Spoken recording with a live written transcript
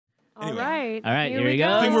Anyway. All right, here we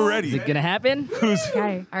go. I think we're ready. Is it going to happen?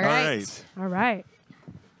 Okay. All right. All right.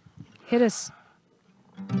 Hit us.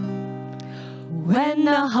 When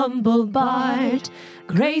a humble bard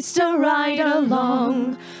graced a ride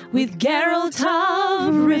along with Geralt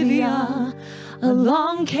of Rivia,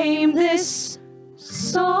 along came this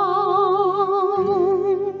song.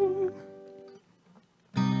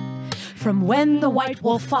 From when the White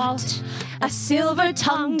Wolf fought a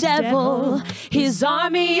silver-tongued devil, his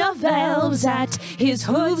army of elves at his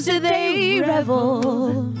hooves did they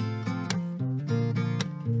revel.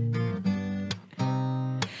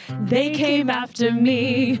 They came after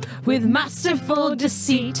me with masterful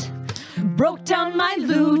deceit, broke down my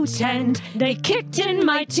lute and they kicked in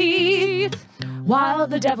my teeth, while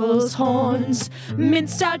the devil's horns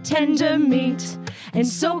minced our tender meat. And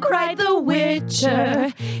so cried the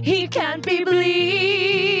Witcher, he can't be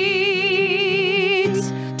bleed.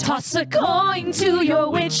 Toss a coin to your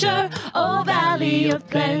Witcher, oh Valley of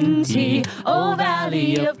Plenty, oh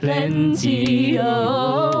Valley of Plenty,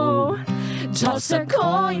 oh. Toss a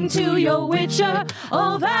coin to your Witcher,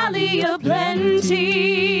 oh Valley of Plenty.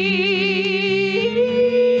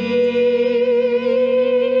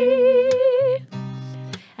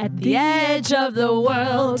 At the edge of the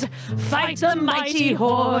world, fight the mighty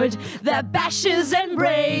horde that bashes and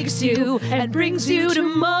breaks you and brings you to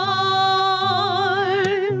mourn.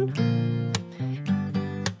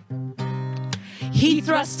 He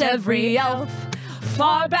thrust every elf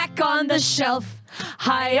far back on the shelf,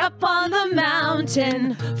 high up on the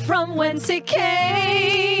mountain from whence it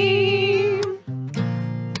came.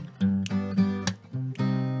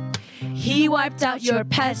 He wiped out your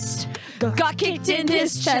pest, got kicked in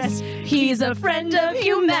his chest. He's a friend of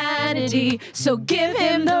humanity, so give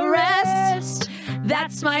him the rest.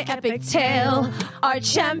 That's my epic tale. Our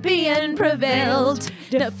champion prevailed,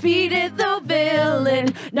 defeated the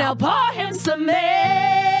villain. Now pour him some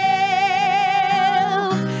ale.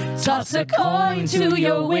 Toss a coin to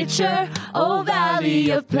your Witcher, oh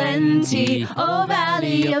Valley of Plenty, oh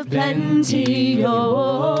Valley of Plenty,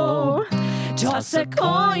 oh. Toss a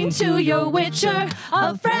coin to your Witcher,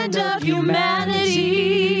 a friend of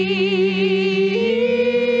humanity.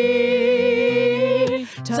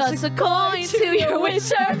 Toss a coin to your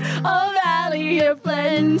Witcher, oh Valley of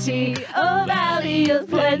Plenty, oh Valley of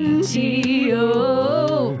Plenty,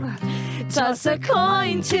 oh. Toss a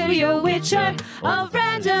coin to your Witcher, a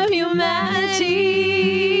friend of humanity.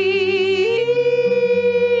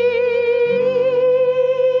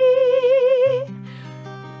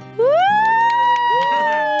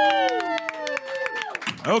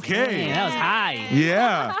 Okay. Man, that was high.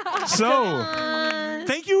 Yeah. So,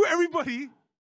 thank you, everybody.